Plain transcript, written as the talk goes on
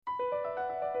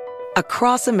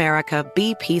Across America,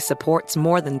 BP supports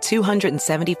more than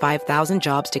 275,000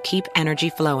 jobs to keep energy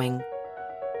flowing.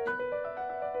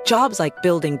 Jobs like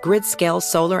building grid-scale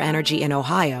solar energy in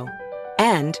Ohio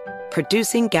and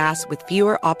producing gas with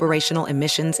fewer operational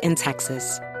emissions in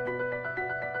Texas.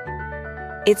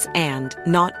 It's and,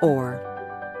 not or.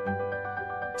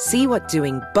 See what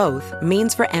doing both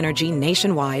means for energy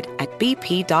nationwide at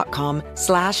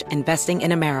bp.com/investing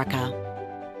in America.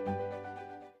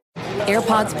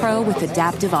 AirPods Pro with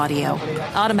adaptive audio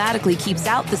automatically keeps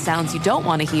out the sounds you don't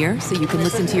want to hear so you can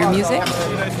listen to your music,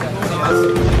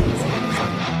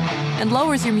 and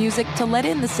lowers your music to let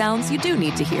in the sounds you do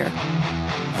need to hear.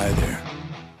 Hi there.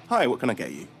 Hi, what can I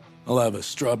get you? I'll have a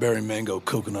strawberry mango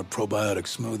coconut probiotic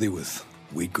smoothie with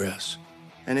wheatgrass.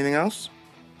 Anything else?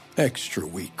 Extra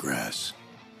wheatgrass.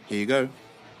 Here you go.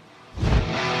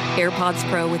 AirPods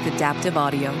Pro with adaptive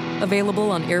audio. Available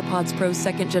on AirPods Pro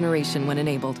 2nd generation when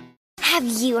enabled. Have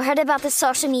you heard about the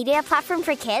social media platform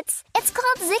for kids? It's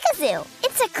called Zigazoo.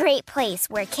 It's a great place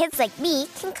where kids like me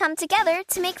can come together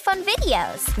to make fun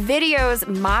videos. Videos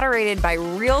moderated by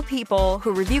real people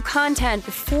who review content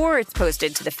before it's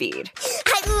posted to the feed.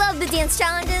 I love the dance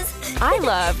challenges. I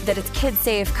love that it's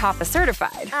KidSafe COPPA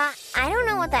certified. I don't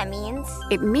know what that means.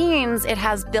 It means it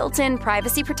has built-in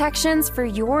privacy protections for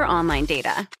your online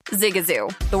data.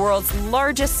 Zigazoo, the world's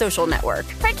largest social network.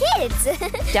 For kids.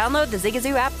 Download the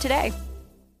Zigazoo app today.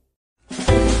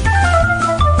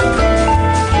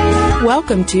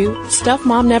 Welcome to Stuff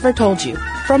Mom Never Told You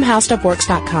from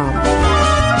HowStuffWorks.com.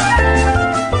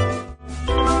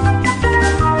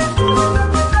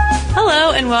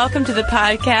 Hello and welcome to the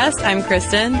podcast. I'm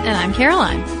Kristen. And I'm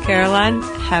Caroline. Caroline,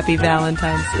 happy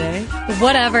Valentine's Day.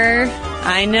 Whatever.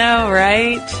 I know,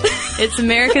 right? It's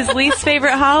America's least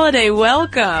favorite holiday.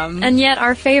 Welcome. And yet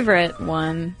our favorite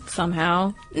one,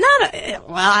 somehow.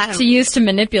 To use to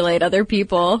manipulate other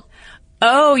people.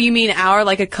 Oh, you mean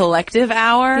like a collective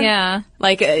hour? Yeah.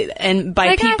 And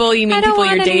by people, you mean people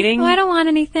you're dating? I don't want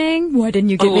anything. Why didn't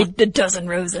you give me the dozen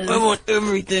roses? I want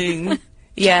everything.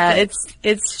 Yeah,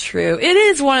 it's true. It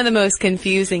is one of the most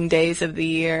confusing days of the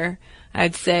year,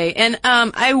 I'd say. And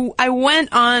I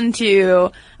went on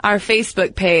to our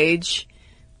Facebook page.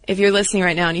 If you're listening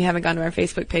right now and you haven't gone to our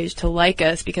Facebook page to like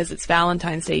us because it's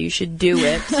Valentine's Day, you should do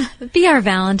it. Be our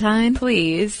Valentine.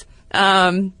 Please.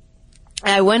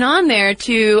 I went on there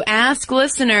to ask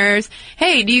listeners,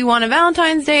 hey, do you want a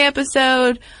Valentine's Day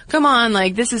episode? Come on,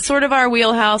 this is sort of our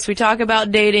wheelhouse. We talk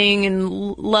about dating and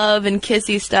love and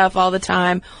kissy stuff all the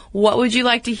time. What would you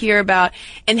like to hear about?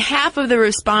 And half of the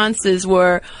responses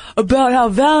were about how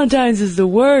Valentine's is the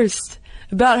worst.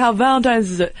 About how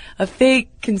Valentine's is a fake,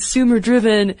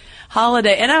 consumer-driven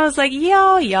holiday. And I was like,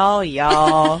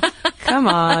 y'all. Come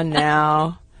on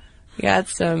now. Got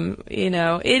some,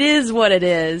 it is what it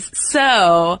is.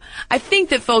 So, I think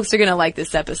that folks are going to like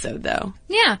this episode, though.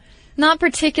 Yeah. Not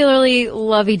particularly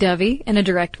lovey-dovey in a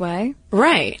direct way.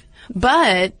 Right.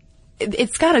 But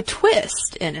it's got a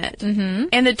twist in it. Mm-hmm.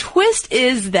 And the twist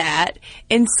is that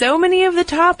in so many of the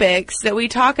topics that we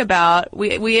talk about,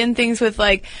 we end things with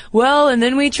and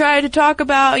then we try to talk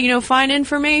about, find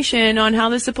information on how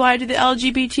this applied to the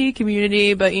LGBT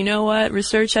community, but you know what?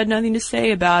 Research had nothing to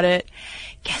say about it.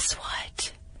 Guess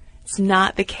what? It's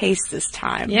not the case this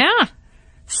time. Yeah.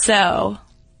 So,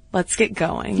 let's get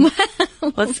going.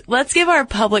 Let's give our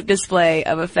public display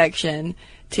of affection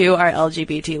to our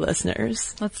LGBT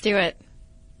listeners. Let's do it.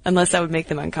 Unless that would make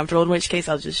them uncomfortable, in which case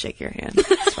I'll just shake your hand.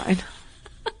 It's fine.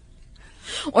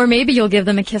 Or maybe you'll give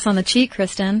them a kiss on the cheek,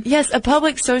 Kristen. Yes, a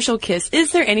public social kiss.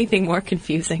 Is there anything more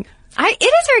confusing? It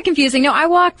is very confusing. No, I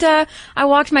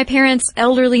walked my parents'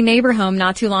 elderly neighbor home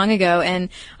not too long ago, and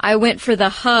I went for the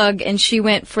hug, and she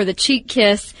went for the cheek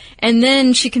kiss, and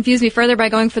then she confused me further by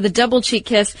going for the double cheek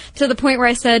kiss to the point where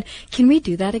I said, "Can we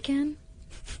do that again?"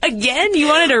 Again? You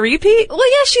wanted a repeat? Well,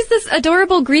 yeah, she's this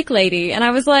adorable Greek lady, and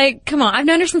I was like, come on, I've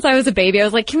known her since I was a baby. I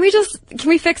was like, can we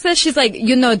fix this? She's like,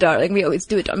 darling, we always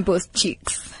do it on both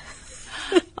cheeks.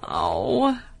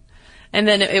 Oh. And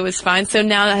then it was fine. So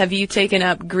now have you taken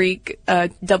up Greek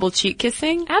double cheek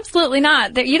kissing? Absolutely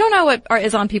not. You don't know what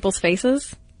is on people's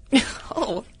faces.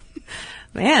 Oh.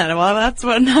 Man, well, that's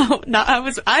what,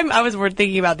 I was more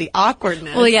thinking about the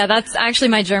awkwardness. Well, yeah, that's actually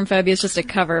my germ phobia is just a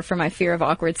cover for my fear of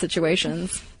awkward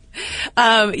situations.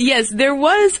 Yes, there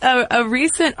was a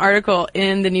recent article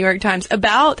in the New York Times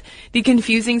about the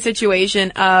confusing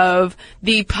situation of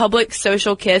the public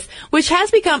social kiss, which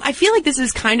has become, I feel like this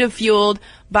is kind of fueled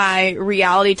by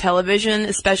reality television,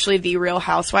 especially the Real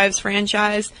Housewives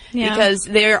franchise, because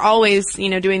they're always,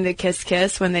 doing the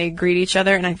kiss when they greet each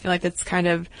other, and I feel like that's kind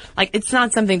of, like, it's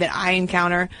not something that I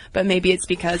encounter, but maybe it's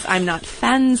because I'm not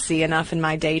fancy enough in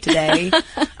my day-to-day.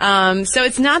 So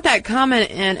it's not that common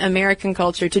in American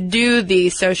culture to do the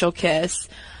social kiss.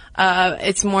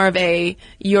 It's more of a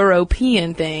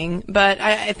European thing, but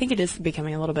I think it is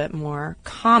becoming a little bit more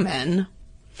common.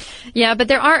 Yeah, but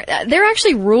there are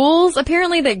actually rules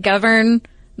apparently that govern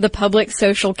the public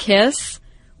social kiss,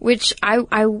 which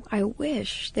I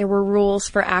wish there were rules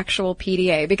for actual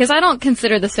PDA, because I don't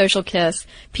consider the social kiss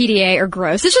PDA or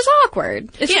gross. It's just awkward.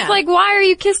 It's just like, why are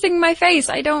you kissing my face?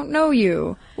 I don't know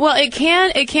you. Well, it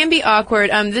can be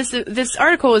awkward. This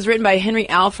article was written by Henry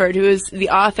Alford, who is the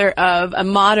author of a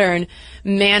modern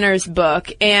manners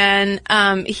book, and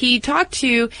he talked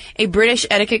to a British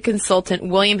etiquette consultant,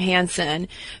 William Hanson,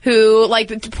 who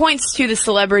points to the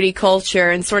celebrity culture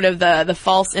and sort of the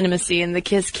false intimacy and the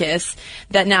kiss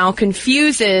that now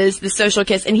confuses the social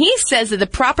kiss. And he says that the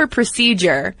proper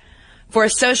procedure for a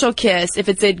social kiss, if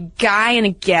it's a guy and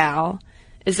a gal,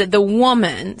 is that the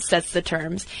woman sets the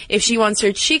terms. If she wants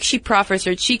her cheek, she proffers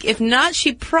her cheek. If not,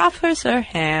 she proffers her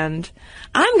hand.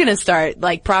 I'm gonna start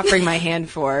proffering my hand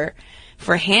for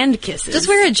hand kisses. Just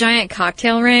wear a giant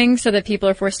cocktail ring so that people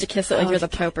are forced to kiss it like you're the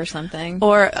Pope or something.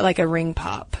 Or like a ring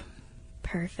pop.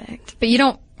 Perfect. But you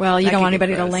don't want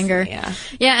anybody to linger. Yeah.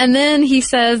 Yeah, and then he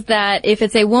says that if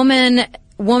it's a woman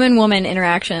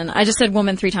interaction, I just said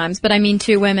woman 3 times, but I mean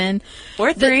 2 women.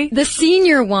 Or 3. The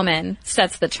senior woman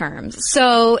sets the terms.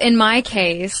 So in my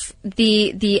case,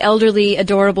 the elderly,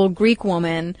 adorable Greek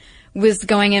woman was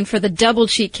going in for the double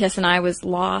cheek kiss, and I was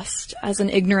lost as an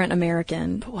ignorant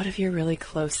American. But what if you're really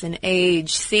close in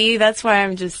age? See, that's why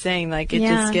I'm just saying, just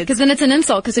gets... because then it's an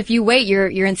insult, because if you wait,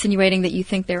 you're insinuating that you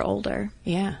think they're older.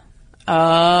 Yeah.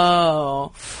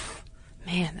 Oh...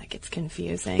 Man, that gets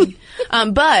confusing.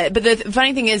 But the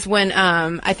funny thing is when,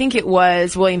 I think it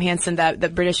was William Hanson,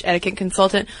 the British etiquette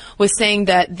consultant, was saying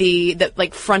that that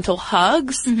frontal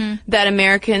hugs that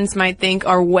Americans might think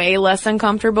are way less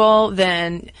uncomfortable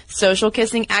than social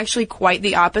kissing, actually quite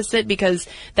the opposite, because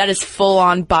that is full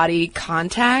on body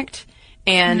contact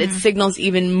and it signals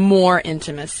even more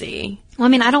intimacy. Well, I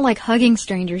mean, I don't like hugging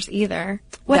strangers either.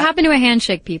 What happened to a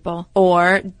handshake, people?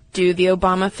 Or do the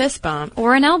Obama fist bump.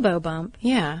 Or an elbow bump.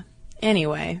 Yeah.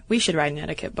 Anyway, we should write an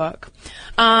etiquette book.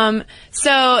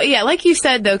 So, yeah, like you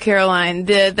said, though, Caroline,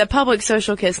 the public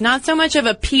social kiss, not so much of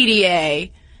a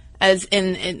PDA as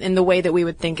in the way that we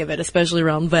would think of it, especially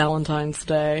around Valentine's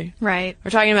Day. Right.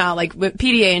 We're talking about,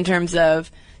 PDA in terms of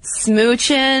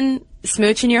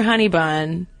smooching your honey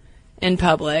bun in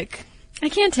public. I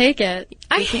can't take it.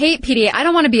 I hate PDA. I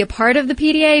don't want to be a part of the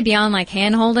PDA beyond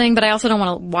hand holding, but I also don't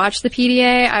want to watch the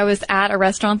PDA. I was at a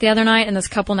restaurant the other night, and this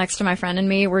couple next to my friend and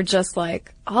me were just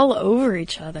all over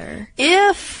each other.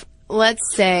 If,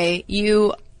 let's say,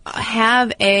 you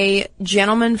have a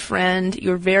gentleman friend,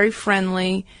 you're very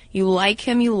friendly, you like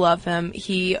him, you love him,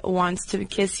 he wants to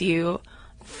kiss you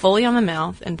fully on the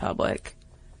mouth in public,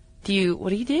 what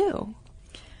do you do?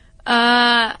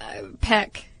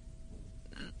 Peck.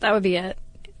 That would be it.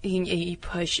 You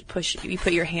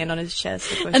put your hand on his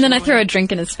chest. And then I throw a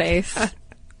drink in his face.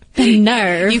 The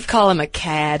nerve. You call him a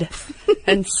cad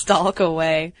and stalk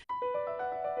away.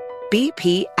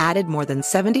 BP added more than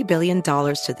 $70 billion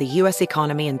to the U.S.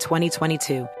 economy in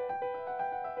 2022.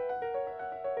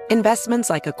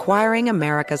 Investments like acquiring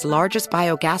America's largest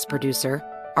biogas producer,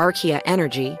 Archaea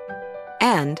Energy,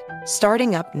 and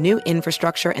starting up new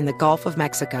infrastructure in the Gulf of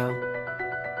Mexico.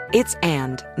 It's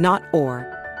and, not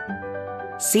or.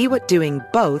 See what doing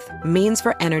both means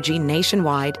for energy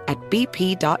nationwide at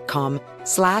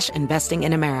bp.com/investing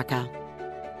in America.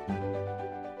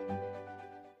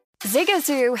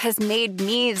 Zigazoo has made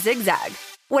me zigzag.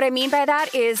 What I mean by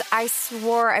that is I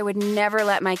swore I would never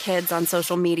let my kids on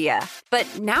social media, but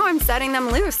now I'm setting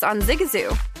them loose on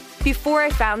Zigazoo. Before I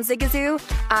found Zigazoo,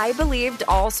 I believed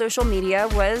all social media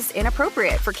was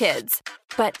inappropriate for kids.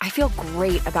 But I feel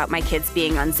great about my kids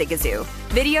being on Zigazoo.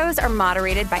 Videos are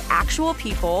moderated by actual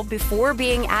people before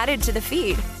being added to the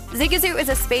feed. Zigazoo is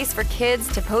a space for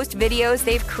kids to post videos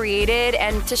they've created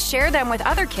and to share them with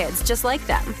other kids just like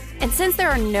them. And since there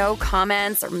are no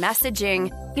comments or messaging,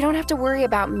 you don't have to worry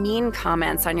about mean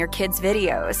comments on your kids'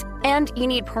 videos. And you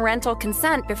need parental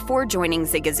consent before joining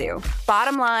Zigazoo.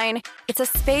 Bottom line, it's a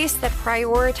space that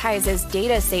prioritizes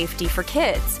data safety for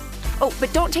kids. Oh,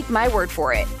 but don't take my word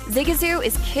for it. Zigazoo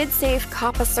is KidSafe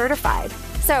COPPA certified.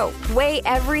 So, weigh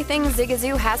everything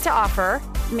Zigazoo has to offer.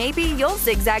 Maybe you'll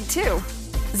zigzag too.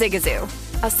 Zigazoo,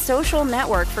 a social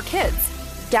network for kids.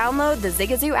 Download the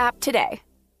Zigazoo app today.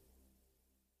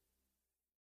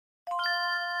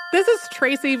 This is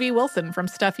Tracy V. Wilson from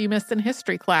Stuff You Missed in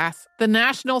History class. The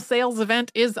national sales event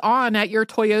is on at your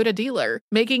Toyota dealer,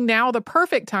 making now the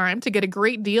perfect time to get a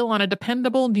great deal on a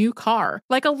dependable new car.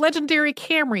 Like a legendary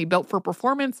Camry built for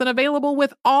performance and available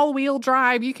with all-wheel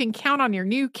drive, you can count on your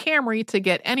new Camry to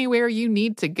get anywhere you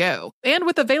need to go. And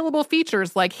with available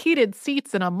features like heated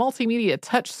seats and a multimedia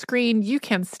touchscreen, you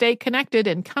can stay connected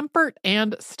in comfort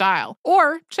and style.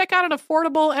 Or check out an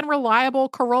affordable and reliable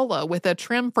Corolla with a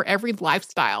trim for every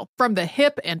lifestyle. From the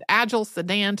hip and agile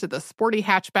sedan to the sporty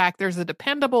hatchback, there's a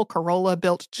dependable Corolla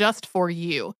built just for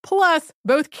you. Plus,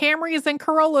 both Camrys and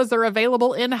Corollas are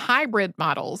available in hybrid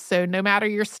models, so no matter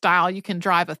your style, you can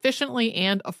drive efficiently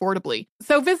and affordably.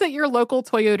 So visit your local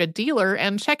Toyota dealer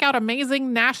and check out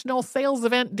amazing national sales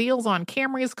event deals on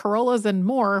Camrys, Corollas, and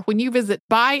more when you visit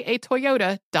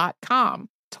buyatoyota.com.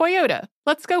 Toyota,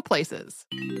 let's go places.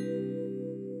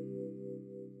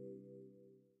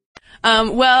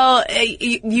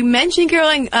 You mentioned,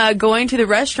 Caroline, going to the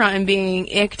restaurant and being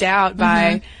icked out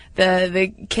by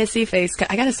the kissy face.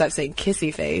 I gotta stop saying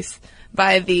kissy face.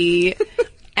 By the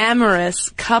amorous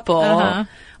couple.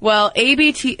 Well,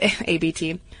 ABC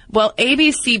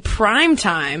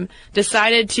Primetime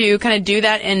decided to kind of do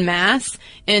that en masse.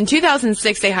 In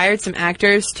 2006, they hired some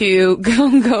actors to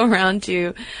go around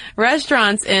to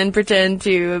restaurants and pretend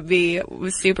to be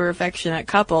super affectionate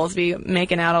couples, be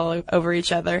making out all over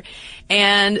each other.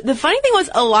 And the funny thing was,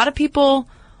 a lot of people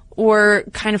were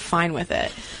kind of fine with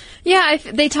it. Yeah,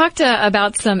 they talked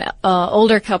about some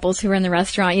older couples who were in the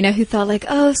restaurant, who thought like,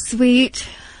 oh, sweet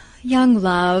young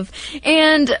love.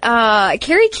 And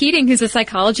Carrie Keating, who's a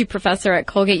psychology professor at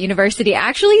Colgate University,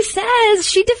 actually says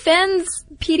she defends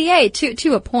PDA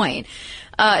to a point.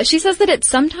 She says that it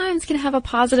sometimes can have a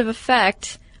positive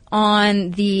effect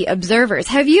on the observers.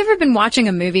 Have you ever been watching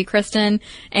a movie, Kristen?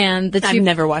 And I've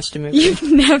never watched a movie. You've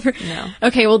never? No.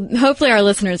 Okay, well, hopefully our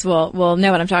listeners will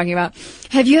know what I'm talking about.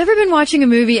 Have you ever been watching a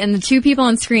movie and the two people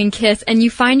on screen kiss and you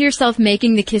find yourself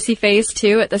making the kissy face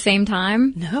too at the same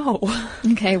time? No.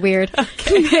 Okay, weird.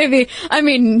 Okay. Maybe. I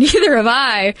mean, neither have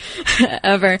I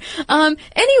ever.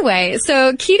 Anyway,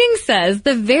 so Keating says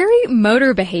the very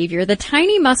motor behavior, the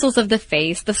tiny muscles of the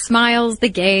face, the smiles, the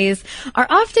gaze, are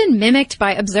often mimicked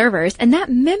by observers, and that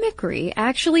mimicry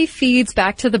actually feeds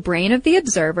back to the brain of the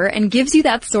observer and gives you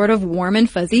that sort of warm and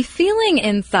fuzzy feeling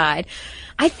inside.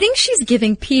 I think she's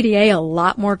giving PDA a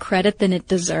lot more credit than it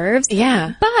deserves.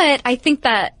 Yeah. But I think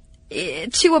that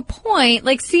to a point,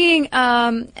 like seeing,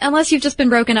 unless you've just been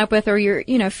broken up with or you're,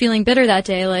 feeling bitter that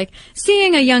day, like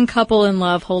seeing a young couple in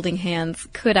love holding hands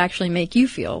could actually make you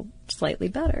feel slightly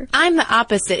better. I'm the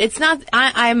opposite. It's not,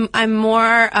 I'm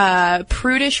more,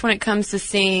 prudish when it comes to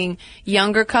seeing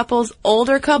younger couples.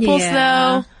 Older couples,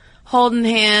 though, holding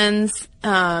hands,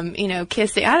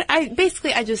 kissing.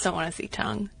 I just don't want to see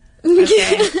tongue.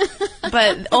 Okay.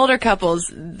 But older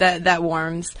couples, that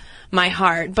warms my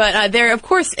heart. But there, of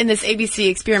course, in this ABC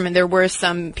experiment, there were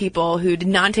some people who did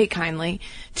not take kindly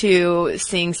to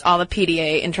seeing all the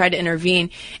PDA and tried to intervene.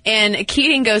 And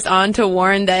Keating goes on to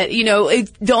warn that,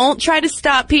 don't try to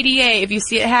stop PDA if you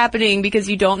see it happening because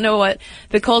you don't know what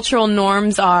the cultural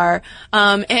norms are.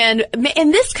 And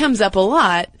this comes up a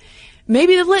lot.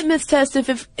 Maybe the litmus test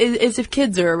is if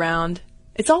kids are around.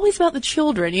 It's always about the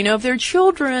children. If there are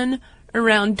children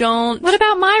around, don't. What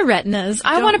about my retinas?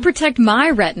 I want to protect my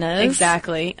retinas.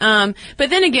 Exactly. But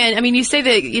then again, you say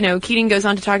that, Keating goes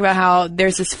on to talk about how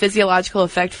there's this physiological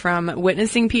effect from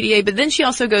witnessing PDA, but then she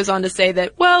also goes on to say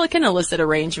that, well, it can elicit a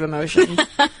range of emotions.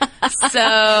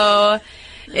 So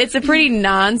it's a pretty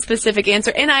non-specific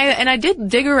answer. And I did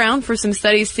dig around for some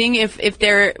studies seeing if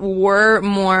there was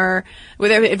more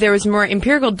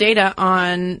empirical data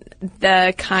on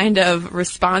the kind of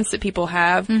response that people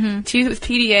have to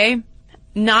PDA.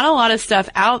 Not a lot of stuff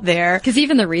out there. Because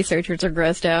even the researchers are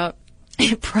grossed out.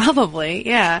 Probably,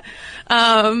 yeah.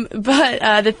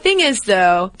 But the thing is,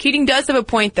 though, Keating does have a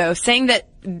point, though, saying that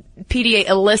PDA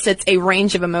elicits a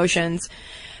range of emotions.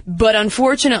 But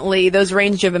unfortunately, those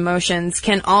range of emotions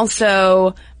can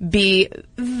also be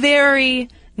very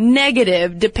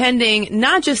negative, depending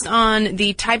not just on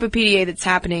the type of PDA that's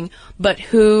happening, but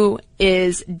who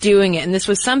is doing it. And this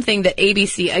was something that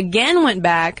ABC again went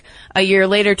back a year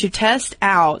later to test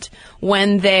out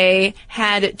when they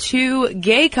had two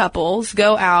gay couples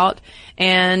go out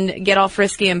and get all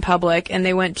frisky in public, and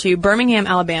they went to Birmingham,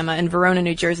 Alabama and Verona,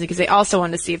 New Jersey, because they also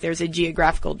wanted to see if there's a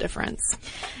geographical difference.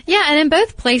 Yeah, and in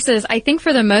both places, I think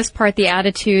for the most part, the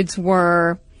attitudes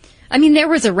were, there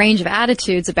was a range of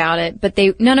attitudes about it, but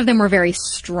none of them were very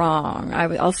strong.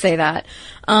 I'll say that.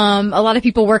 A lot of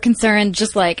people were concerned,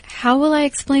 just like, how will I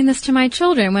explain this to my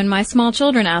children when my small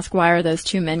children ask, why are those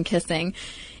two men kissing?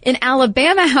 In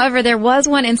Alabama, however, there was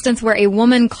one instance where a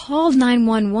woman called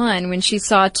 911 when she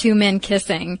saw two men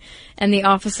kissing, and the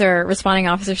responding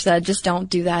officer said, just don't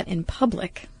do that in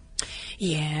public.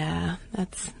 Yeah,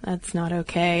 that's not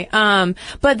okay.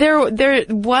 But there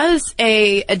was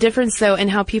a difference though in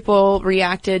how people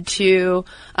reacted to,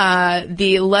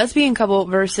 the lesbian couple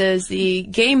versus the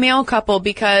gay male couple,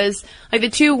 because like the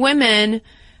two women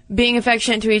being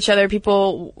affectionate to each other,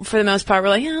 people for the most part were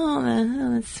like,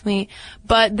 oh, that's sweet.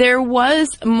 But there was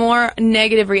more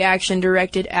negative reaction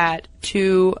directed at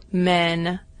two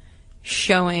men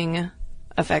showing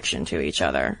affection to each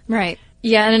other. Right.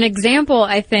 Yeah, and an example,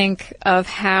 I think, of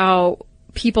how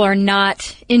people are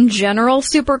not, in general,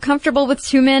 super comfortable with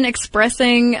two men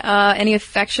expressing any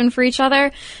affection for each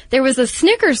other. There was a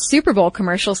Snickers Super Bowl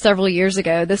commercial several years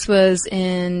ago. This was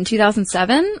in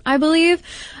 2007, I believe,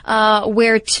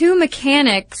 where two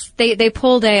mechanics, they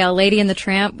pulled a Lady and the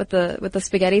Tramp with the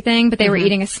spaghetti thing, but they were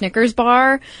eating a Snickers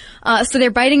bar. So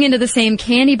they're biting into the same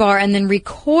candy bar and then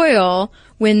recoil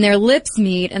when their lips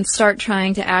meet and start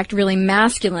trying to act really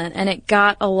masculine. And it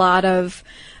got a lot of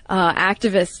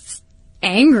activists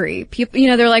angry. People,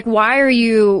 they're like, why are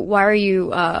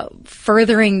you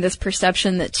furthering this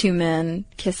perception that two men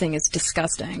kissing is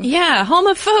disgusting? Yeah,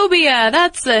 homophobia.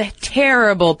 That's a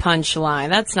terrible punchline.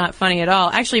 That's not funny at all.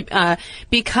 Actually,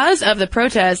 because of the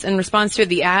protest in response to it,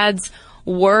 the ads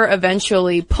were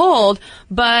eventually pulled,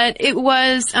 but it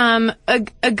was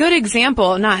a good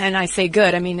example, and I say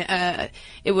good, I mean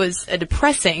it was a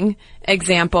depressing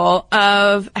example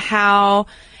of how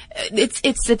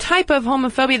it's the type of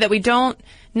homophobia that we don't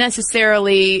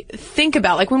necessarily think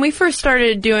about. Like when we first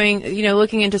started doing,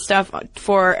 looking into stuff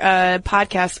for a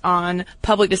podcast on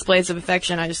public displays of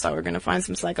affection, I just thought we were going to find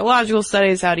some psychological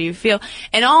studies. How do you feel?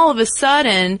 And all of a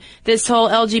sudden, this whole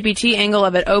LGBT angle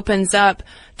of it opens up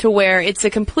to where it's a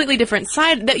completely different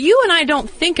side that you and I don't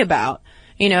think about.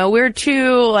 We're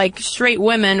two straight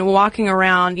women walking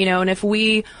around, and if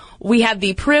we have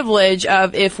the privilege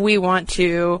of, if we want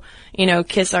to,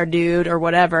 kiss our dude or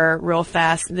whatever real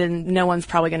fast, then no one's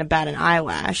probably going to bat an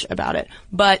eyelash about it.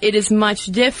 But it is much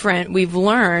different, we've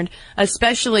learned,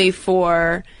 especially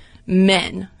for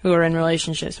men who are in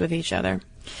relationships with each other.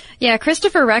 Yeah,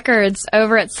 Christopher Records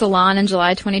over at Salon in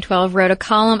July 2012 wrote a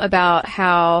column about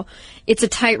how it's a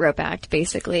tightrope act,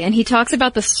 basically. And he talks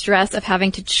about the stress of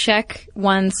having to check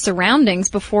one's surroundings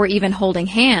before even holding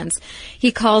hands.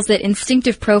 He calls it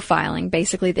instinctive profiling,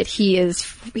 basically, that he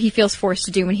feels forced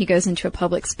to do when he goes into a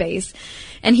public space.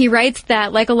 And he writes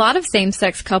that, like a lot of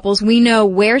same-sex couples, we know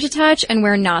where to touch and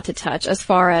where not to touch as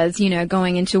far as,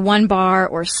 going into one bar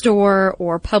or store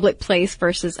or public place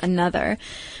versus another.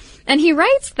 And he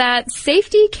writes that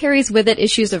safety carries with it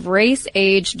issues of race,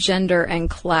 age, gender, and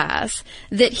class.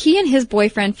 That he and his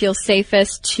boyfriend feel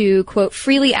safest to, quote,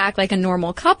 freely act like a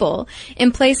normal couple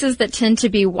in places that tend to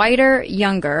be whiter,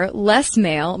 younger, less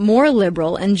male, more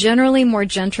liberal, and generally more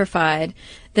gentrified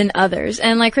than others.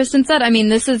 And like Kristen said, I mean,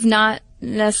 this is not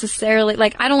necessarily,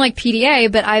 I don't like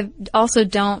PDA, but I also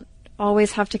don't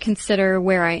always have to consider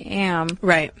where I am.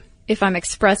 Right. If I'm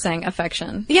expressing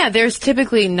affection. Yeah, there's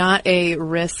typically not a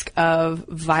risk of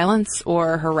violence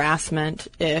or harassment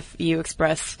if you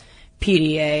express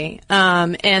PDA.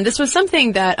 And this was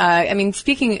something that,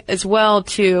 speaking as well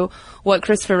to what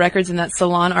Christopher Records in that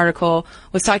Salon article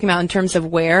was talking about in terms of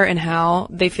where and how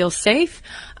they feel safe.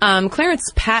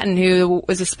 Clarence Patton, who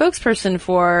was a spokesperson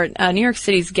for New York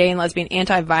City's Gay and Lesbian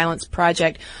Anti-Violence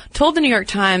Project, told the New York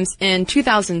Times in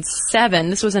 2007,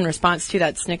 this was in response to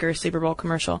that Snickers Super Bowl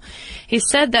commercial, he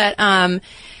said that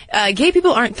gay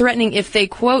people aren't threatening if they,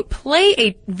 quote, play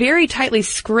a very tightly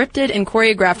scripted and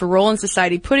choreographed role in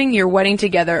society, putting your wedding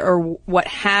together or what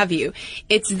have you.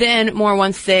 It's then more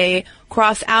once they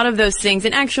cross out of those things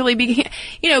and actually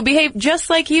behave just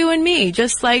like you and me,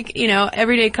 just like,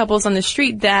 everyday couples on the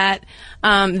street, that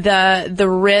the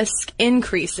risk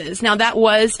increases. Now that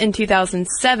was in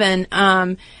 2007,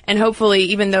 and hopefully,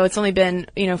 even though it's only been,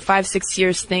 5-6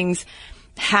 years, things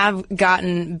have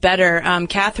gotten better.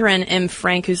 Catherine M.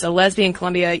 Frank, who's a lesbian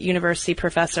Columbia University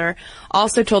professor,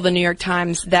 also told the New York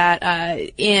Times that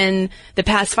in the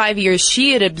past 5 years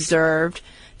she had observed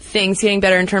things getting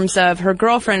better in terms of her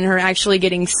girlfriend and her actually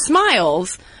getting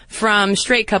smiles from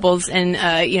straight couples and,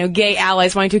 gay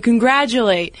allies wanting to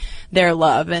congratulate their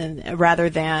love, and rather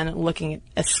than looking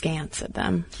askance at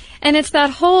them. And it's that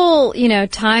whole,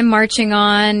 time marching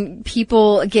on,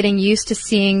 people getting used to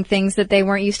seeing things that they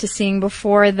weren't used to seeing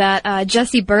before, that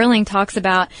Jesse Burling talks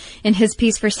about in his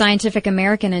piece for Scientific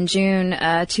American in June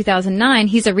 2009.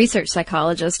 He's a research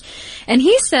psychologist. And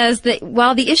he says that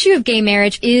while the issue of gay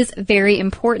marriage is very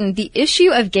important, the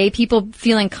issue of gay people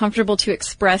feeling comfortable to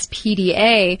express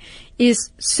PDA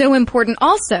is so important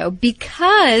also,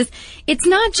 because it's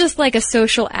not just like a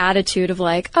social attitude of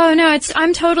like, oh no,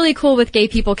 I'm totally cool with gay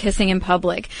people kissing in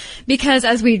public. Because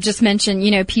as we just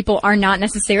mentioned, people are not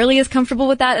necessarily as comfortable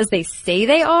with that as they say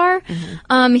they are.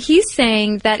 Mm-hmm. He's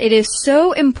saying that it is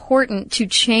so important to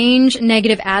change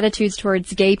negative attitudes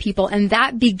towards gay people, and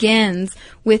that begins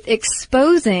with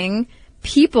exposing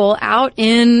people out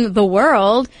in the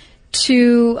world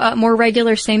to more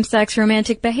regular same-sex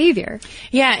romantic behavior.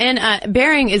 Yeah, and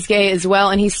Baring is gay as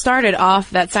well, and he started off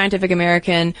that Scientific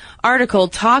American article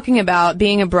talking about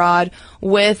being abroad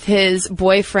with his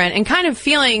boyfriend and kind of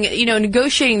feeling,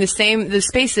 negotiating the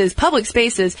spaces, public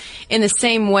spaces, in the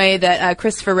same way that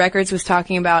Christopher Records was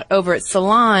talking about over at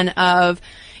Salon of,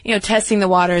 testing the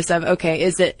waters of,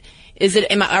 okay,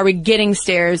 are we getting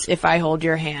stares if I hold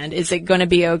your hand? Is it going to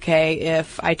be okay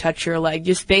if I touch your leg?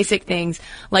 Just basic things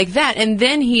like that. And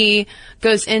then he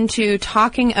goes into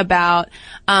talking about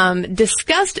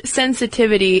disgust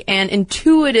sensitivity and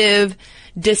intuitive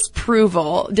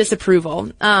disapproval.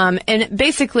 And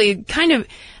basically kind of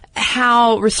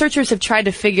how researchers have tried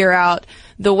to figure out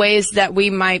the ways that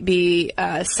we might be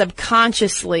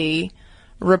subconsciously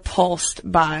repulsed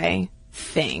by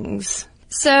things.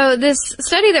 So this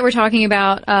study that we're talking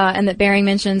about, and that Baring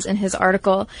mentions in his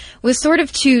article, was sort of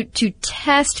to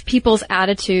test people's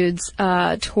attitudes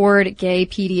toward gay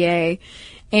PDA.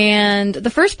 And the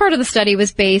first part of the study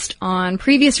was based on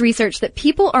previous research that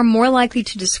people are more likely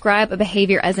to describe a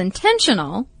behavior as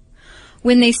intentional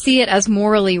when they see it as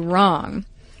morally wrong.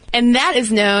 And that is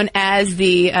known as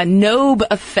the Knobe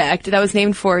effect. That was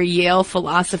named for Yale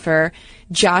philosopher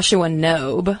Joshua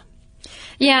Knobe.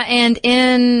 Yeah, and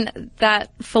in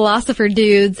that philosopher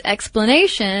dude's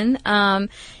explanation,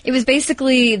 it was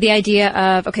basically the idea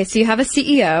of, okay, so you have a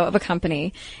CEO of a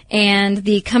company, and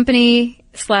the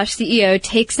company/CEO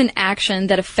takes an action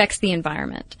that affects the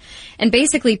environment. And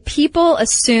basically, people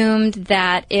assumed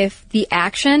that if the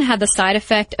action had the side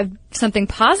effect of something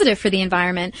positive for the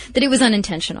environment, that it was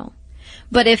unintentional.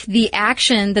 But if the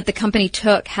action that the company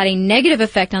took had a negative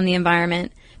effect on the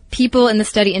environment, people in the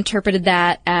study interpreted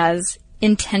that as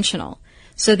intentional.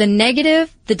 So the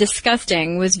negative, the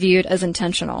disgusting, was viewed as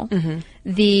intentional. Mm-hmm.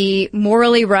 The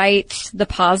morally right, the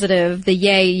positive, the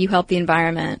yay, you help the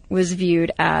environment, was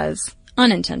viewed as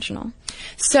unintentional.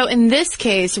 So in this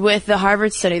case, with the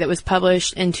Harvard study that was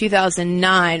published in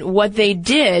 2009, what they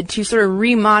did to sort of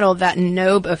remodel that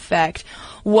Knobe effect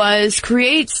was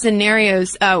create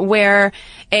scenarios where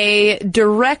a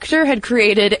director had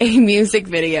created a music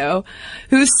video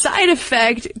whose side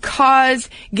effect caused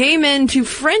gay men to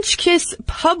French kiss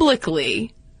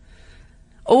publicly.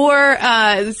 Or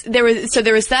there was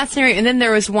that scenario, and then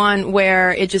there was one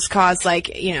where it just caused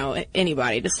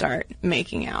anybody to start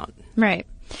making out. Right.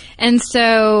 And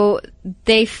so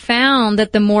they found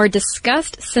that the more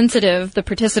disgust sensitive the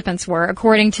participants were,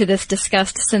 according to this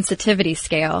disgust sensitivity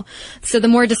scale, so the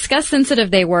more disgust sensitive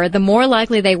they were, the more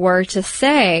likely they were to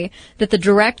say that the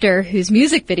director whose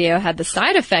music video had the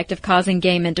side effect of causing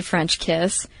gay men to French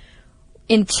kiss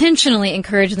intentionally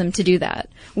encouraged them to do that.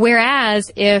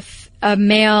 Whereas if a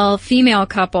male-female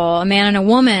couple, a man and a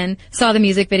woman, saw the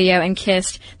music video and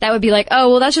kissed, that would be like, oh,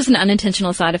 well, that's just an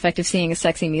unintentional side effect of seeing a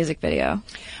sexy music video.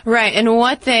 Right, and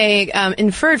what they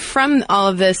inferred from all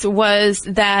of this was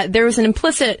that there was an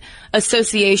implicit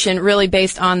association really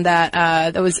based on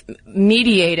that was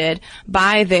mediated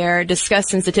by their disgust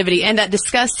sensitivity. And that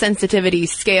disgust sensitivity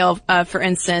scale, for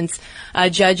instance,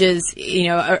 judges,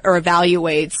 or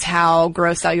evaluates how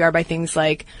grossed out you are by things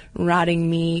like rotting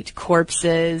meat,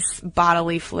 corpses,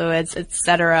 bodily fluids,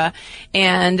 etc.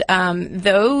 And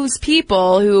those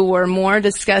people who were more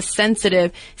disgust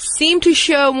sensitive seem to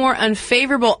show more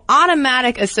unfavorable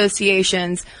automatic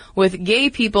associations with gay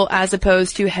people as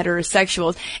opposed to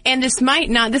heterosexuals. And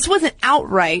this wasn't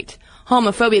outright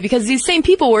homophobia, because these same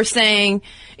people were saying,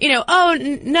 oh,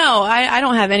 no, I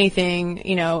don't have anything,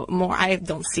 more, I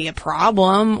don't see a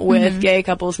problem with gay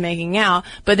couples making out.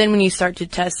 But then when you start to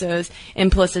test those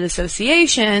implicit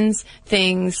associations,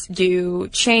 things do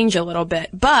change a little bit.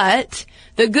 But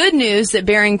the good news that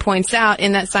Baring points out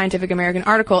in that Scientific American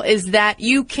article is that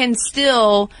you can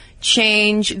still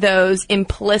change those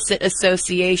implicit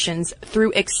associations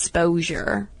through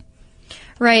exposure.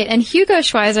 Right, and Hugo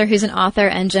Schweizer, who's an author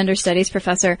and gender studies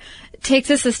professor, takes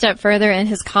this a step further in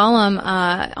his column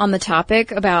on the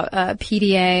topic about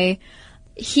PDA.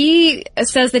 He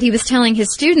says that he was telling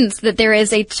his students that there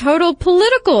is a total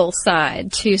political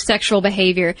side to sexual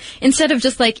behavior, instead of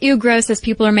just like, ew, gross, those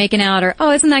people are making out, or,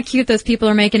 oh, isn't that cute, those people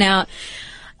are making out.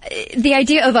 The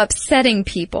idea of upsetting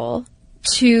people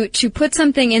to put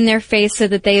something in their face so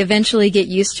that they eventually get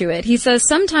used to it. He says,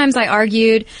 sometimes I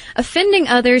argued offending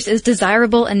others is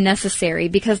desirable and necessary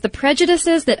because the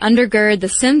prejudices that undergird the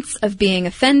sense of being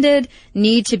offended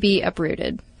need to be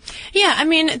uprooted. Yeah, I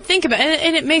mean, think about it,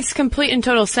 and it makes complete and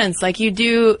total sense. Like, you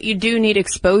do need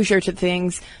exposure to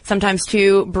things sometimes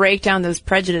to break down those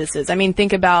prejudices. I mean,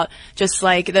 think about just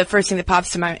like the first thing that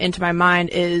pops into my mind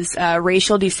is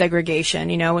racial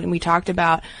desegregation. You know, when we talked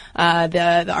about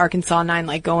the Arkansas 9,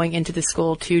 like going into the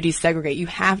school to desegregate, you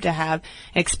have to have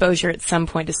exposure at some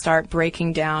point to start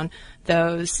breaking down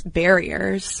those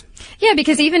barriers. Yeah,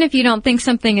 because even if you don't think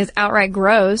something is outright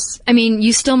gross, I mean,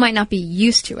 you still might not be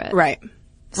used to it. Right.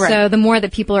 Right. So the more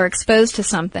that people are exposed to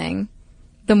something,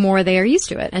 the more they are used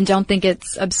to it and don't think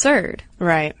it's absurd.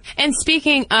 Right. And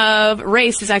speaking of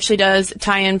race, this actually does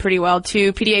tie in pretty well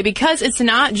to PDA, because it's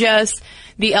not just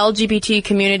the LGBT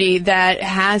community that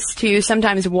has to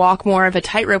sometimes walk more of a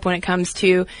tightrope when it comes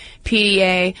to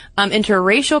PDA.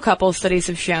 Interracial couples, studies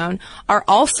have shown, are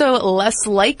also less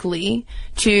likely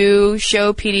to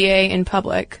show PDA in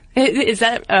public. Is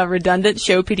that redundant?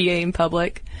 Show PDA in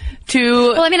public?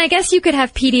 Well, I mean, I guess you could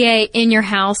have PDA in your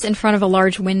house in front of a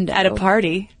large window. At a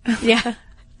party. Yeah.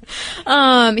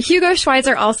 Hugo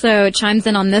Schweizer also chimes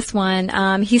in on this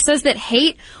one. He says that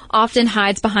hate often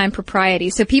hides behind propriety.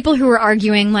 So people who are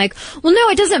arguing like, well, no,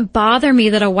 it doesn't bother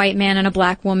me that a white man and a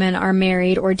black woman are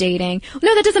married or dating.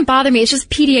 No, that doesn't bother me. It's just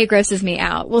PDA grosses me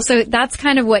out. Well, so that's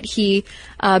kind of what he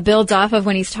builds off of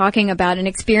when he's talking about an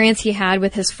experience he had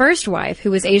with his first wife,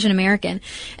 who was Asian American.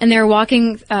 And they're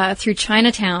walking through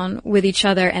Chinatown with each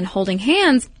other and holding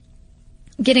hands,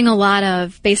 getting a lot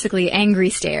of basically angry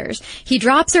stares. He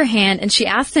drops her hand and she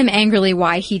asks him angrily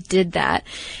why he did that.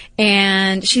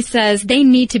 And she says, they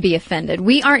need to be offended.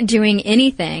 We aren't doing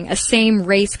anything a same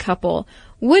race couple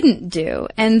wouldn't do.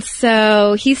 And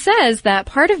so he says that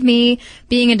part of me,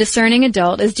 being a discerning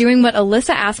adult, is doing what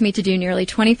Alyssa asked me to do nearly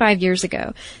 25 years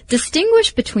ago.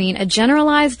 Distinguish between a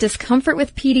generalized discomfort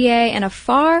with PDA and a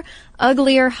far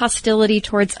uglier hostility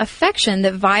towards affection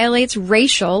that violates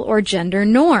racial or gender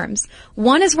norms.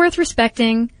 One is worth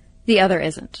respecting, the other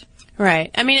isn't.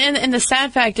 Right. I mean, and the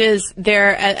sad fact is,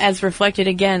 there, as reflected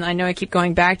again, I know I keep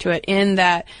going back to it, in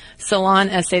that Salon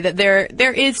essay, that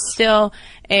there is still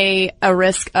a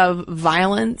risk of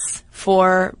violence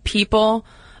for people.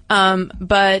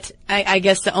 But I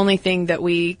guess the only thing that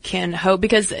we can hope,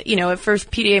 because, you know, at first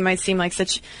PDA might seem like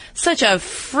such a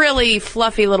frilly,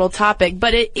 fluffy little topic,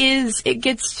 but it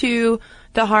gets to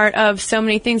the heart of so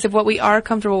many things of what we are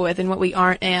comfortable with and what we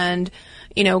aren't, and,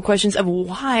 you know, questions of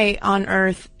why on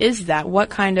earth is that? What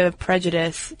kind of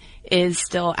prejudice is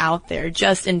still out there,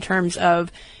 just in terms of,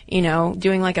 you know,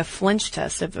 doing like a flinch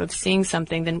test of seeing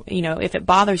something, then, you know, if it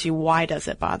bothers you, why does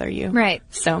it bother you? Right.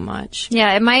 So much.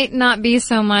 Yeah, it might not be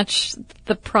so much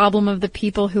the problem of the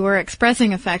people who are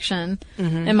expressing affection.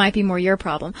 Mm-hmm. It might be more your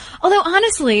problem. Although,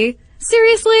 honestly,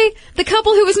 seriously, the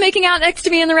couple who was making out next to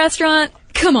me in the restaurant,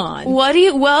 come on.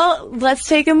 Well, let's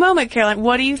take a moment, Caroline.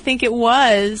 What do you think it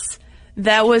was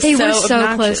that was they so were so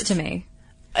obnoxious? Close to me.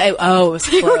 It was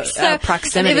close.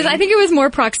 Proximity. I think it was more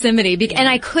proximity. And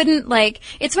I couldn't, like,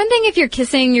 it's one thing if you're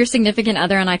kissing your significant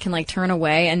other and I can, like, turn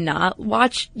away and not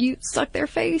watch you suck their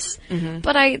face. Mm-hmm.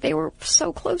 But they were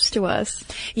so close to us.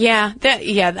 Yeah.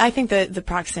 I think the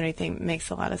proximity thing makes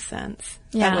a lot of sense.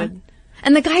 Yeah.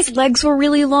 And the guy's legs were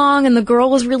really long and the girl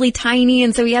was really tiny,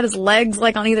 and so he had his legs,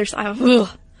 like, on either side. Ugh.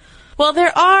 Well,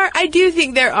 I do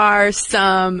think there are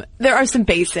some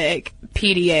basic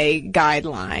PDA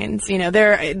guidelines. You know,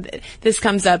 this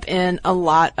comes up in a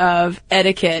lot of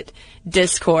etiquette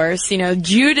discourse. You know,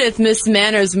 Judith Miss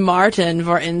Manners Martin,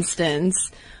 for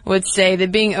instance, would say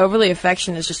that being overly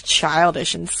affectionate is just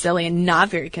childish and silly and not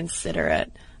very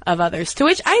considerate of others. To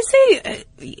which I say,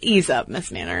 ease up,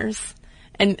 Miss Manners.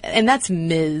 And that's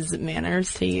Ms.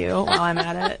 Manners to you while I'm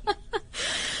at it.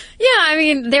 Yeah, I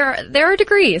mean, there are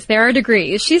degrees. There are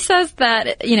degrees. She says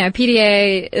that, you know,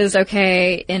 PDA is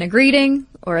okay in a greeting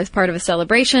or as part of a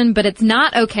celebration, but it's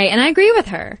not okay, and I agree with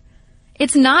her.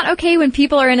 It's not okay when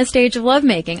people are in a stage of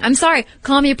lovemaking. I'm sorry.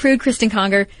 Call me a prude, Kristen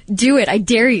Conger. Do it. I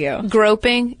dare you.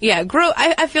 Groping. Yeah,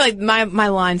 I feel like my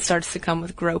line starts to come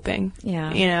with groping.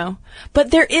 Yeah. You know?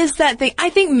 But there is that thing. I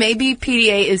think maybe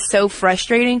PDA is so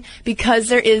frustrating because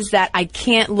there is that I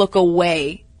can't look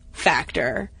away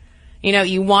factor. You know,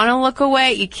 you want to look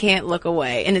away, you can't look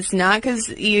away. And it's not because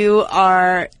you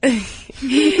are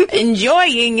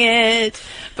enjoying it,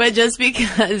 but just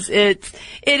because it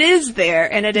is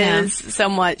there, and it is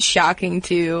somewhat shocking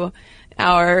to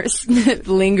our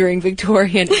lingering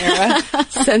Victorian era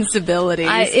sensibilities.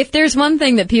 If there's one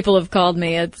thing that people have called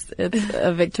me, it's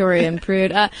a Victorian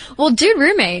prude. Well, dude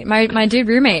roommate, my dude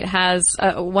roommate has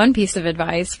one piece of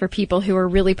advice for people who are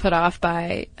really put off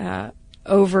by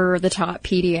over the top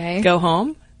PDA. Go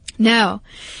home? No.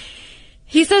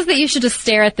 He says that you should just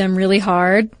stare at them really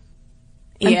hard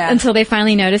until they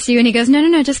finally notice you. And he goes,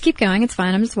 no, just keep going. It's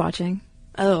fine. I'm just watching.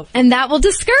 Oh. And that will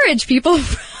discourage people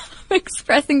from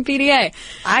expressing PDA.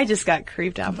 I just got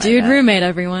creeped out by Dude that. roommate,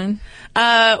 everyone.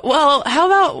 Well, how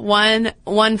about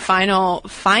one final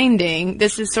finding?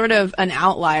 This is sort of an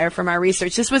outlier from our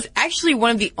research. This was actually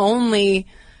one of the only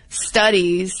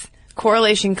studies,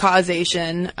 correlation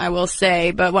causation, I will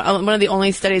say, but one of the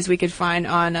only studies we could find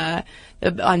on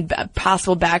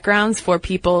possible backgrounds for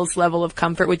people's level of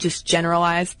comfort with just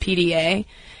generalized PDA.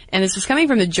 And this was coming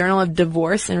from the Journal of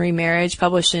Divorce and Remarriage,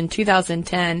 published in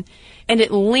 2010, and it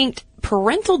linked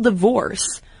parental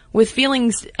divorce with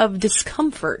feelings of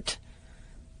discomfort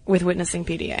with witnessing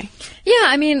PDA. Yeah,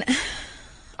 I mean,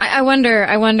 I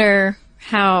wonder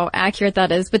how accurate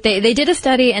that is, but they did a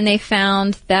study and they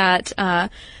found that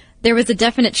there was a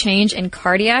definite change in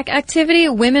cardiac activity.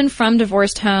 Women from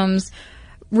divorced homes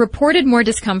reported more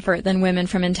discomfort than women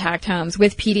from intact homes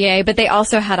with PDA, but they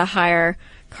also had a higher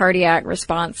cardiac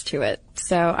response to it.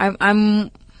 So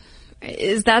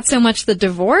is that so much the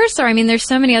divorce? Or, I mean, there's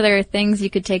so many other things you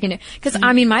could take into, because,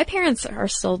 I mean, my parents are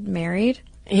still married.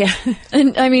 Yeah.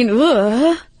 And, I mean,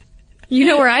 you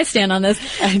know where I stand on this.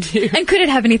 I do. And could it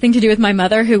have anything to do with my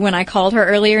mother, who, when I called her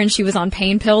earlier and she was on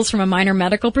pain pills from a minor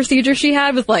medical procedure she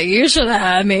had, was like, you should have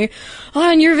had me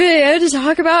on your video to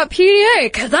talk about PDA,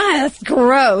 because that's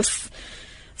gross.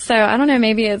 So, I don't know,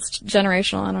 maybe it's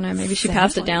generational. I don't know, maybe she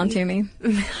passed it down to me.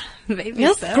 Maybe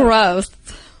It's so. gross.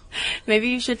 Maybe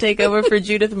you should take over for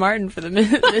Judith Martin for the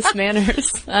Miss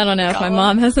Manners. I don't know if my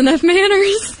mom has enough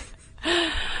manners.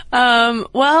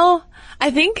 Well,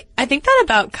 I think that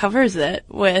about covers it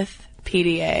with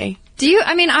PDA.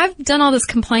 I've done all this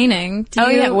complaining.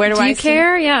 Where do I you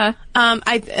care? Yeah.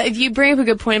 If you bring up a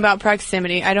good point about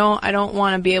proximity, I don't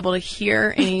want to be able to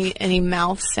hear any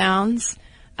mouth sounds.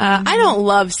 I don't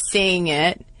love seeing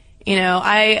it. You know,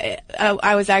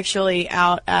 I was actually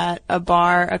out at a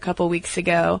bar a couple weeks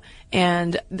ago,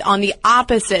 and on the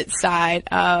opposite side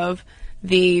of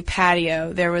the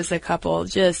patio, there was a couple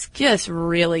just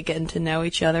really getting to know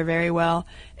each other very well.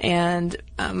 And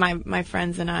my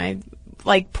friends and I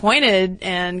pointed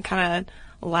and kind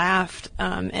of laughed,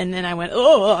 and then I went,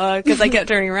 because I kept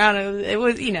turning around. It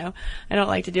was, I don't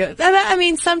like to do it. I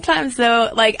mean, sometimes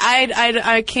though,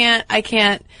 I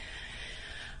can't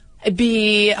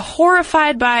be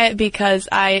horrified by it, because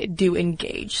I do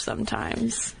engage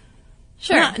sometimes.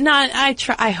 Sure.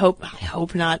 I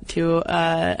hope not to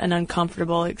an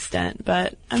uncomfortable extent,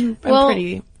 but I'm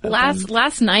pretty open.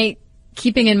 Last night,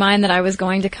 keeping in mind that I was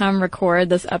going to come record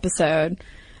this episode,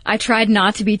 I tried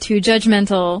not to be too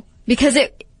judgmental, because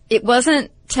it wasn't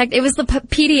it was the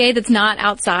PDA that's not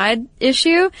outside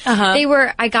issue.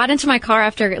 Uh-huh. I got into my car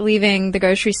after leaving the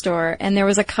grocery store, and there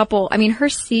was a couple, I mean, her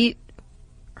seat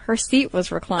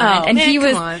was reclined, and he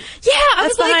was, I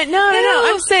was like, no,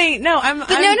 I'm saying,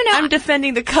 I'm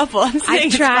defending the couple. I'm saying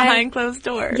it's behind closed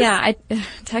doors. Yeah,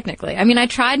 technically. I mean, I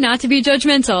tried not to be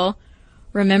judgmental,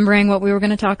 remembering what we were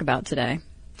going to talk about today.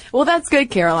 Well, that's good,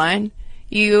 Caroline.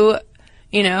 You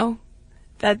know,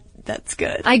 that's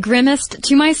good. I grimaced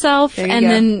to myself and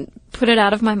then put it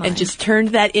out of my mind. And just turned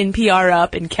that NPR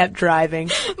up and kept driving.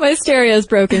 My stereo's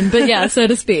broken, but yeah, so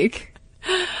to speak.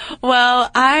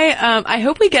 Well, I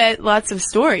hope we get lots of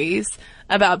stories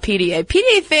about PDA.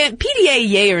 PDA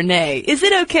yay or nay? Is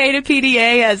it okay to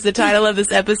PDA, as the title of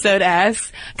this episode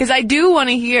asks? Because I do want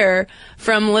to hear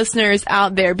from listeners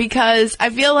out there, because I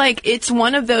feel like it's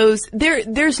one of those,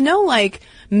 there's no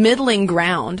middling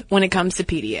ground when it comes to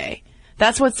PDA.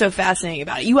 That's what's so fascinating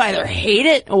about it. You either hate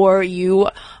it or you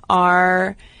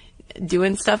are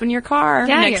doing stuff in your car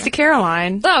next to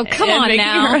Caroline. Oh, come on making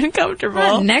now. her uncomfortable.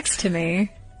 Not next to me.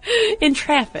 In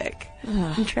traffic.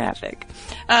 In traffic.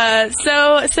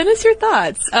 So send us your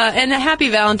thoughts. And a happy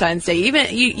Valentine's Day.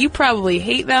 Even you probably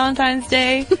hate Valentine's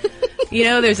Day.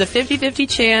 There's a 50-50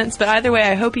 chance, but either way,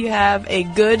 I hope you have a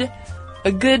good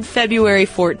February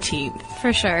 14th.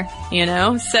 For sure.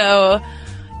 So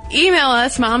email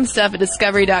us,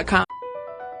 momstuff@discovery.com.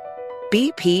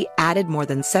 BP added more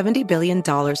than $70 billion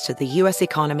to the U.S.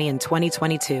 economy in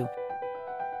 2022.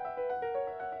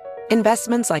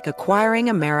 Investments like acquiring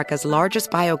America's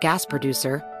largest biogas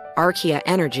producer, Archaea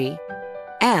Energy,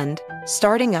 and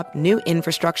starting up new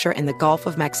infrastructure in the Gulf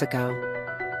of Mexico.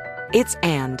 It's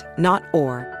and, not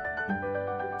or.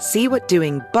 See what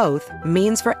doing both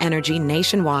means for energy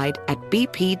nationwide at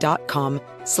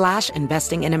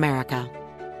bp.com/investing in America.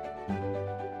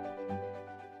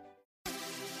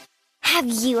 Have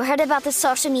you heard about the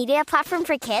social media platform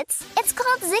for kids? It's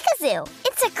called Zigazoo.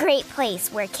 It's a great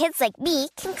place where kids like me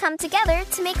can come together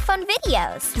to make fun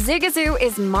videos. Zigazoo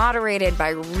is moderated by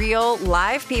real,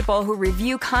 live people who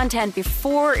review content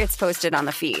before it's posted on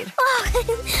the feed. Oh,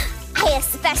 I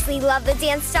especially love the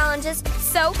dance challenges.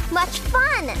 So much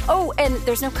fun. Oh, and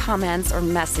there's no comments or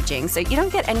messaging, so you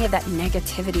don't get any of that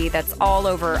negativity that's all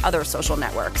over other social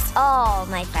networks. Oh,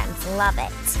 my friends love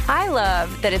it. I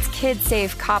love that it's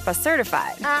KidSafe COPPA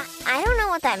certified. I don't know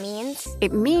what that means.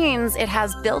 It means it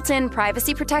has built-in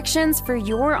privacy protections for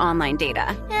your online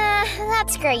data.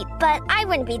 That's great, but I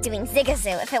wouldn't be doing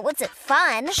Zigazoo if it wasn't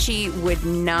fun. She would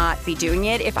not be doing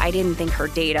it if I didn't think her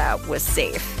data was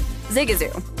safe.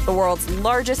 Zigazoo, the world's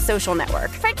largest social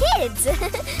network. For kids.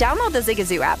 Download the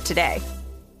Zigazoo app today.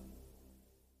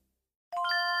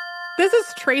 This is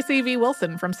Tracy V.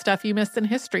 Wilson from Stuff You Missed in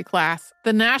History Class.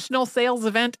 The national sales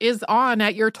event is on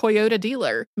at your Toyota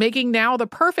dealer, making now the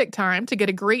perfect time to get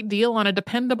a great deal on a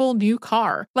dependable new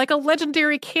car. Like a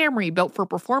legendary Camry built for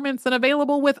performance and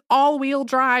available with all-wheel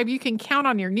drive, you can count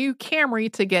on your new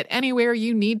Camry to get anywhere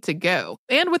you need to go.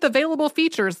 And with available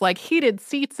features like heated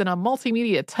seats and a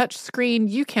multimedia touchscreen,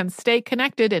 you can stay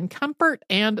connected in comfort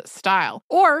and style.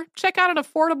 Or check out an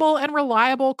affordable and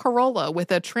reliable Corolla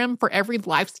with a trim for every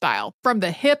lifestyle. From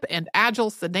the hip and agile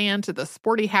sedan to the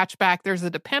sporty hatchback, there's a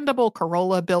dependable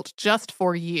Corolla built just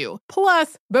for you.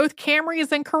 Plus, both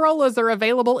Camrys and Corollas are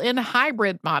available in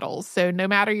hybrid models, so no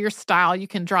matter your style, you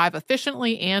can drive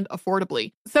efficiently and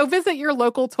affordably. So visit your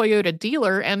local Toyota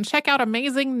dealer and check out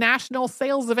amazing national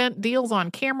sales event deals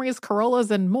on Camrys, Corollas,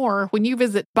 and more when you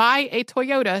visit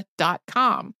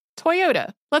buyatoyota.com.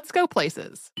 Toyota, let's go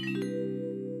places.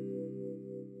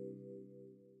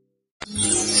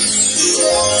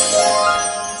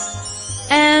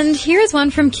 And here's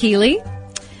one from Keely.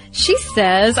 She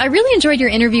says, I really enjoyed your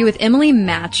interview with Emily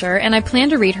Matcher, and I plan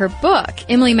to read her book.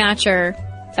 Emily Matcher,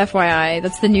 FYI,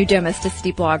 that's the new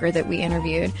domesticity blogger that we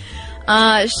interviewed.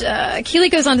 Keely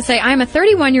goes on to say, I am a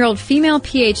 31-year-old female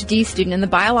PhD student in the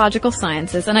biological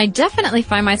sciences, and I definitely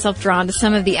find myself drawn to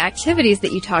some of the activities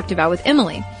that you talked about with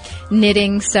Emily.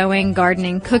 Knitting, sewing,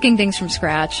 gardening, cooking things from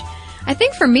scratch. I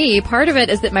think for me, part of it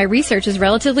is that my research is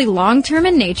relatively long-term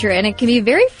in nature, and it can be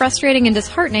very frustrating and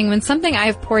disheartening when something I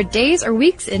have poured days or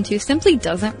weeks into simply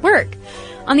doesn't work.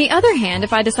 On the other hand,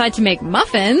 if I decide to make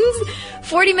muffins,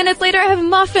 40 minutes later I have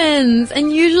muffins,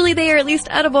 and usually they are at least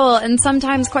edible and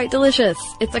sometimes quite delicious.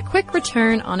 It's a quick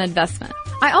return on investment.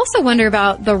 I also wonder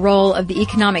about the role of the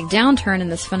economic downturn in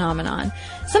this phenomenon.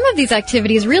 Some of these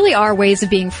activities really are ways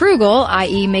of being frugal,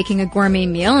 i.e. making a gourmet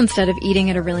meal instead of eating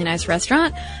at a really nice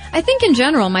restaurant. I think in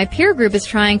general, my peer group is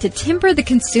trying to temper the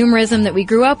consumerism that we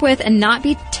grew up with and not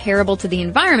be terrible to the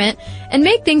environment and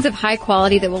make things of high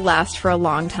quality that will last for a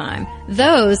long time.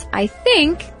 Those, I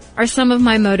think, are some of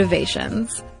my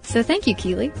motivations. So thank you,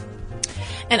 Keely.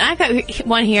 And I've got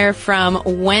one here from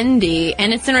Wendy,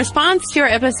 and it's in response to our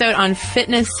episode on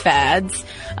fitness fads,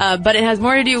 but it has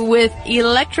more to do with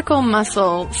electrical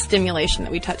muscle stimulation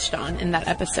that we touched on in that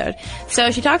episode.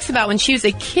 So she talks about when she was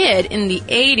a kid in the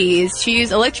 80s, she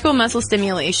used electrical muscle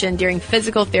stimulation during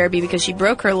physical therapy because she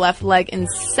broke her left leg in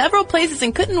several places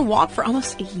and couldn't walk for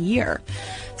almost a year.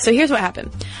 So here's what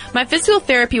happened. My physical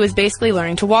therapy was basically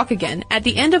learning to walk again. At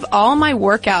the end of all my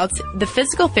workouts, the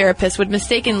physical therapist would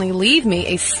mistakenly leave me,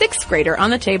 a 6th grader,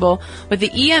 on the table with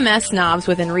the EMS knobs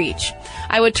within reach.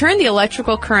 I would turn the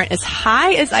electrical current as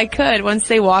high as I could once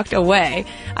they walked away.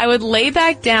 I would lay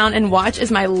back down and watch as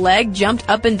my leg jumped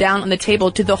up and down on the table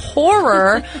to the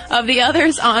horror of the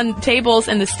others on tables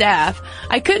and the staff.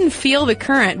 I couldn't feel the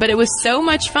current, but it was so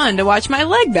much fun to watch my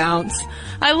leg bounce.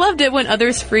 I loved it when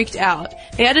others freaked out.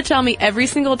 They had to tell me every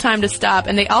single time to stop,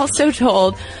 and they also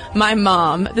told my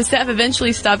mom. The staff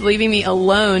eventually stopped leaving me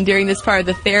alone during this part of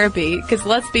the therapy, because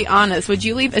let's be honest, would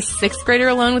you leave a 6th grader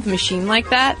alone with a machine like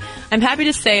that? I'm happy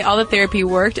to say all the therapy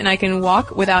worked, and I can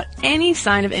walk without any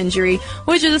sign of injury,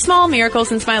 which is a small miracle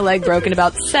since my leg broke in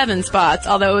about 7 spots,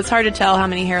 although it's hard to tell how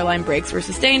many hairline breaks were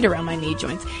sustained around my knee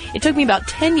joints. It took me about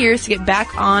 10 years to get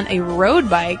back on a road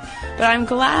bike, but I'm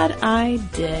glad I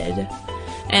did.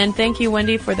 And thank you,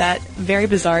 Wendy, for that very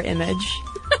bizarre image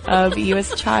of you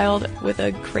as a child with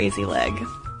a crazy leg.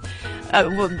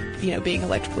 Being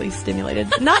electrically stimulated.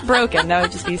 Not broken, that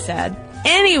would just be sad.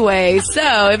 Anyway,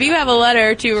 so if you have a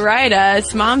letter to write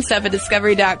us,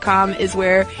 momstuff@discovery.com is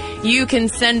where you can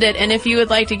send it. And if you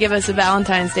would like to give us a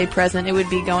Valentine's Day present, it would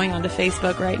be going onto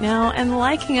Facebook right now and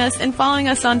liking us and following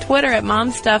us on Twitter at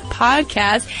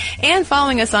MomStuffPodcast and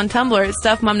following us on Tumblr at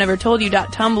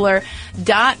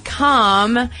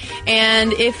StuffMomNeverToldYou.tumblr.com.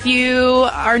 And if you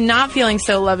are not feeling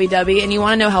so lovey-dovey and you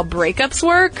want to know how breakups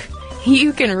work,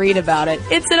 you can read about it.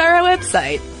 It's at our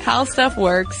website,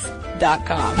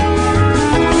 HowStuffWorks.com.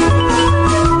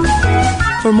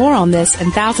 For more on this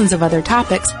and thousands of other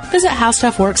topics, visit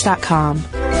HowStuffWorks.com.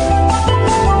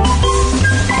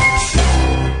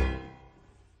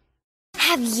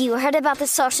 Have you heard about the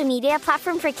social media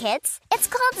platform for kids? It's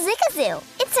called Zigazoo.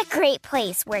 It's a great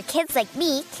place where kids like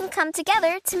me can come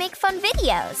together to make fun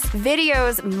videos.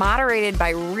 Videos moderated by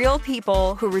real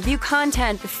people who review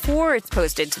content before it's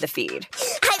posted to the feed.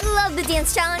 I love the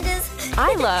dance challenges.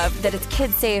 I love that it's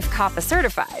kid-safe, COPPA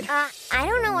certified. I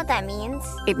don't know what that means.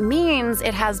 It means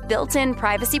it has built-in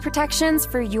privacy protections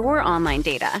for your online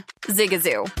data.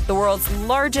 Zigazoo, the world's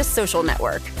largest social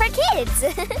network. For kids.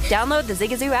 Download the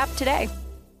Zigazoo app today.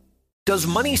 Does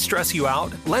money stress you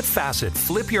out? Let Facet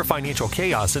flip your financial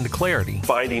chaos into clarity.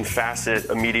 Finding Facet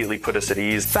immediately put us at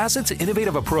ease. Facet's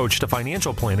innovative approach to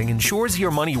financial planning ensures your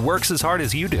money works as hard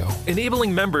as you do,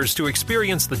 enabling members to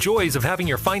experience the joys of having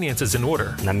your finances in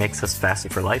order. And that makes us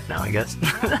Facet for life now, I guess.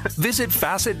 Visit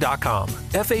Facet.com,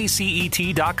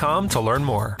 FACET.com to learn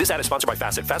more. This ad is sponsored by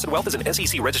Facet. Facet Wealth is an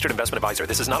SEC registered investment advisor.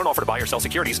 This is not an offer to buy or sell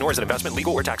securities, nor is it investment,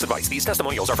 legal, or tax advice. These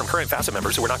testimonials are from current Facet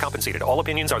members who are not compensated. All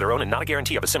opinions are their own and not a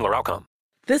guarantee of a similar outcome.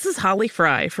 This is Holly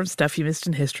Fry from Stuff You Missed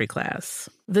in History Class.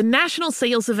 The national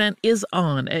sales event is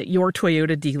on at your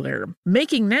Toyota dealer,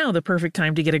 making now the perfect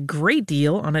time to get a great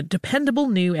deal on a dependable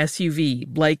new SUV,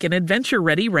 like an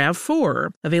adventure-ready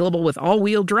RAV4. Available with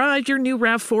all-wheel drive, your new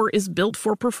RAV4 is built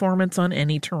for performance on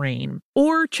any terrain.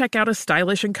 Or check out a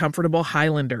stylish and comfortable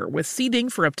Highlander with seating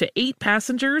for up to 8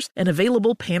 passengers and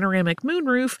available panoramic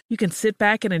moonroof. You can sit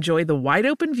back and enjoy the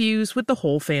wide-open views with the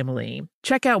whole family.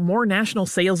 Check out more national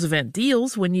sales event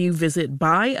deals when you visit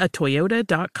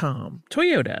buyatoyota.com.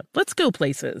 Toyota, let's go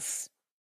places.